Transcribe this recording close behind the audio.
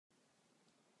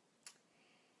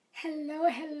Hello,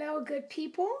 hello, good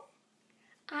people.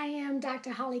 I am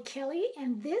Dr. Hollie Kelly,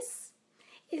 and this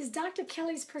is Dr.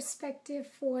 Kelly's perspective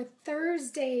for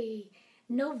Thursday,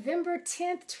 November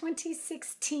 10th,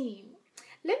 2016.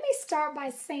 Let me start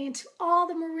by saying to all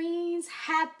the Marines,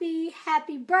 happy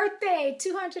birthday,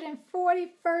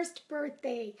 241st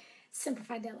birthday, Semper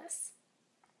Fidelis.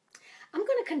 I'm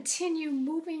going to continue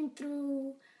moving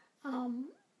through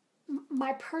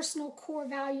my personal core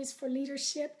values for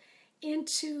leadership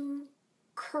into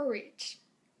courage.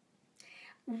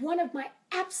 One of my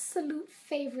absolute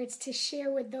favorites to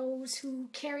share with those who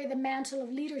carry the mantle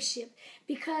of leadership,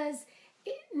 because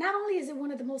not only is it one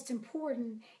of the most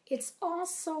important, it's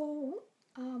also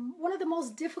one of the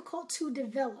most difficult to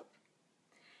develop,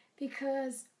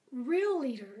 because real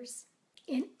leaders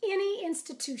in any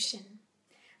institution,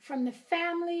 from the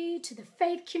family to the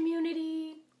faith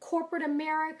community, corporate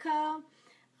America,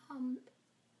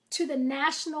 to the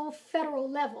national, federal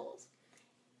levels,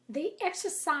 they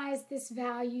exercise this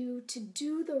value to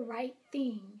do the right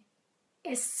thing,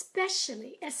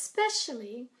 especially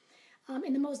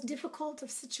in the most difficult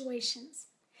of situations.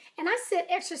 And I said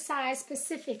exercise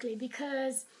specifically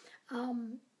because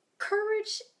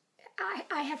courage,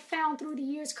 I have found through the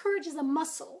years, courage is a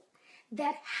muscle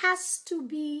that has to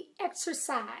be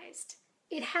exercised.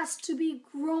 It has to be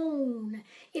grown.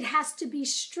 It has to be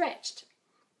stretched.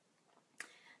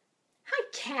 Hi,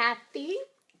 Kathy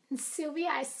and Sylvia.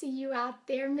 I see you out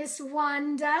there. Miss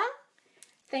Wanda,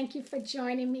 thank you for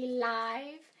joining me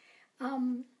live.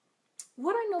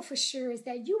 What I know for sure is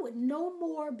that you would no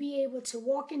more be able to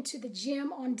walk into the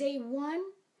gym on day one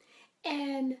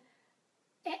and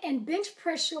bench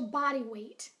press your body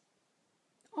weight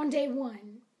on day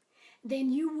one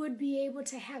than you would be able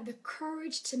to have the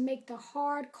courage to make the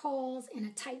hard calls in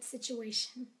a tight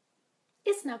situation.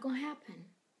 It's not going to happen.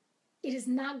 It is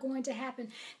not going to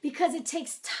happen because it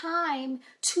takes time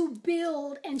to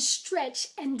build and stretch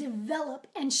and develop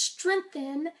and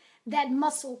strengthen that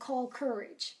muscle called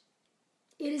courage.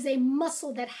 It is a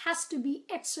muscle that has to be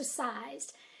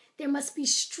exercised. There must be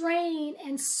strain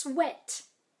and sweat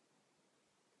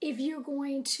if you're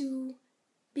going to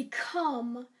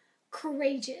become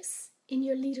courageous in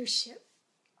your leadership.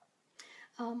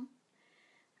 When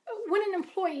an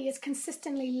employee is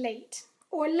consistently late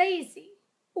or lazy,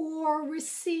 or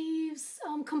receives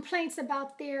complaints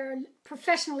about their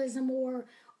professionalism or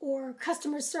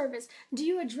customer service, do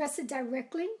you address it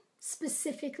directly,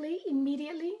 specifically,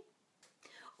 immediately?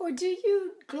 Or do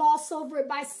you gloss over it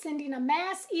by sending a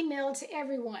mass email to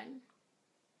everyone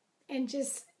and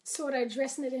just sort of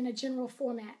addressing it in a general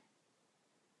format?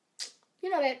 You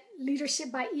know, that leadership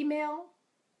by email?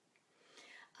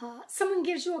 Someone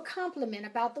gives you a compliment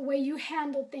about the way you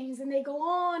handle things, and they go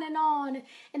on, and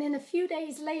then a few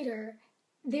days later,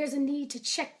 there's a need to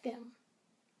check them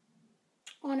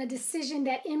on a decision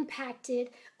that impacted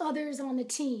others on the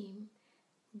team,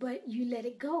 but you let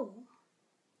it go.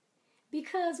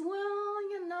 Because, well,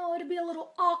 you know, it'll be a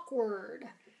little awkward.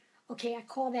 Okay, I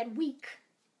call that weak.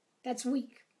 That's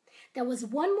weak. There was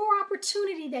one more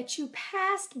opportunity that you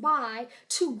passed by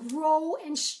to grow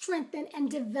and strengthen and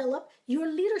develop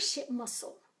your leadership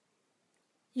muscle.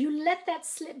 You let that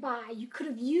slip by. You could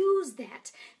have used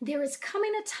that. There is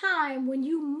coming a time when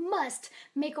you must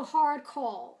make a hard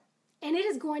call. And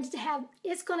it's going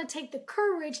to take the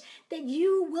courage that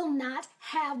you will not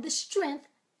have the strength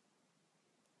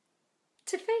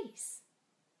to face,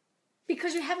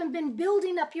 because you haven't been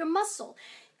building up your muscle.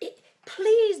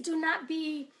 Please do not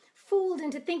be fooled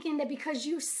into thinking that because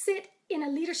you sit in a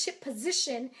leadership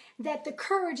position that the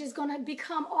courage is going to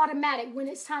become automatic when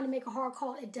it's time to make a hard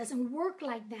call. It doesn't work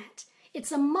like that.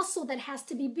 It's a muscle that has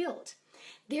to be built.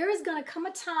 There is going to come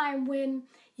a time when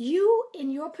you,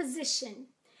 in your position,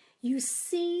 you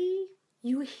see,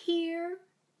 you hear,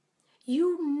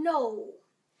 you know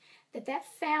that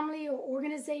family or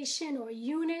organization or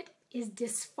unit is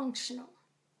dysfunctional.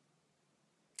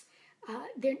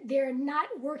 They're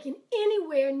not working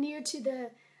anywhere near to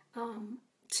their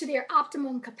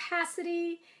optimum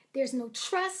capacity. There's no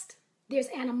trust. There's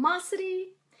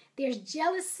animosity. There's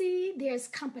jealousy. There's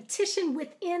competition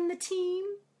within the team.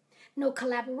 No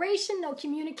collaboration, no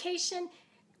communication,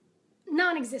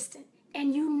 non-existent.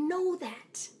 And you know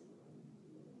that.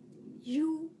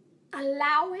 You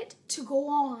allow it to go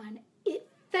on. It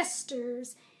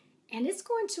festers, and it's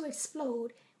going to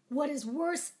explode. What is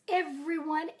worse,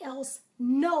 everyone else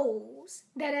knows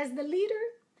that as the leader,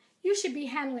 you should be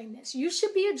handling this. You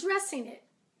should be addressing it.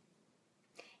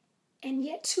 And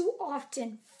yet too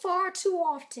often, far too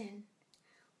often,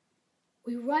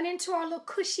 we run into our little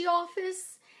cushy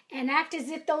office and act as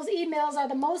if those emails are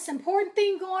the most important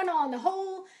thing going on. The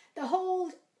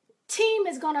whole team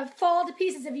is going to fall to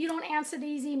pieces if you don't answer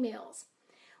these emails.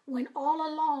 When all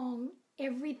along,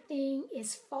 everything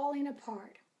is falling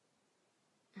apart.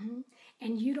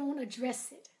 And you don't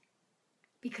address it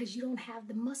because you don't have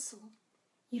the muscle.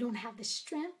 You don't have the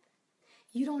strength.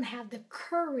 You don't have the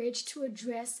courage to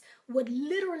address what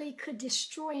literally could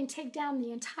destroy and take down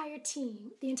the entire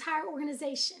team, the entire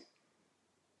organization.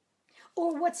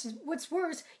 Or what's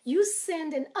worse, you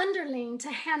send an underling to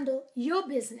handle your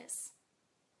business.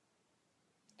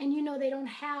 And you know they don't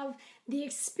have the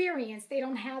experience, they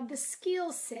don't have the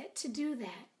skill set to do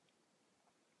that.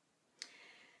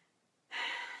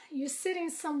 You're sitting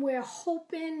somewhere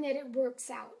hoping that it works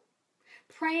out,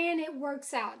 praying it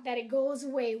works out, that it goes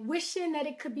away, wishing that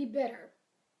it could be better.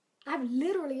 I've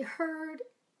literally heard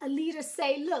a leader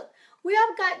say, look, we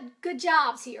all got good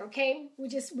jobs here, okay? We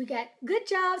got good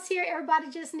jobs here. Everybody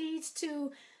just needs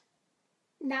to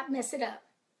not mess it up.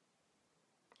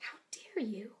 How dare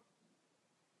you?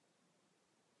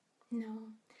 No.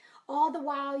 All the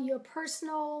while, your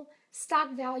personal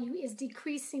stock value is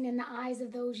decreasing in the eyes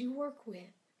of those you work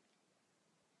with.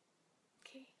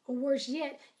 Okay. Or worse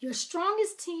yet, your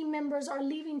strongest team members are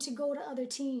leaving to go to other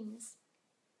teams.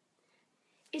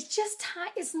 It's just time.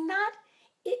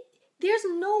 There's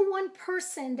no one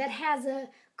person that has a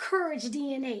courage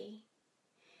DNA.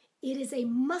 It is a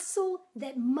muscle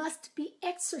that must be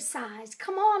exercised.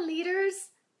 Come on, leaders.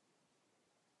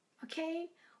 Okay?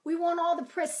 We want all the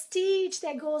prestige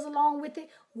that goes along with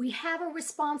it. We have a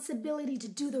responsibility to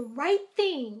do the right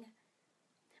thing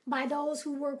by those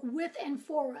who work with and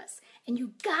for us. And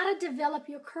you got to develop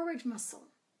your courage muscle.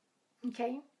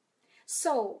 Okay?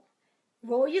 So,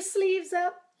 roll your sleeves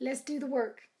up. Let's do the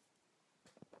work.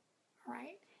 All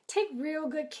right? Take real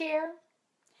good care.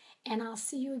 And I'll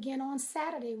see you again on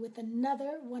Saturday with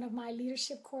another one of my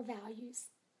leadership core values.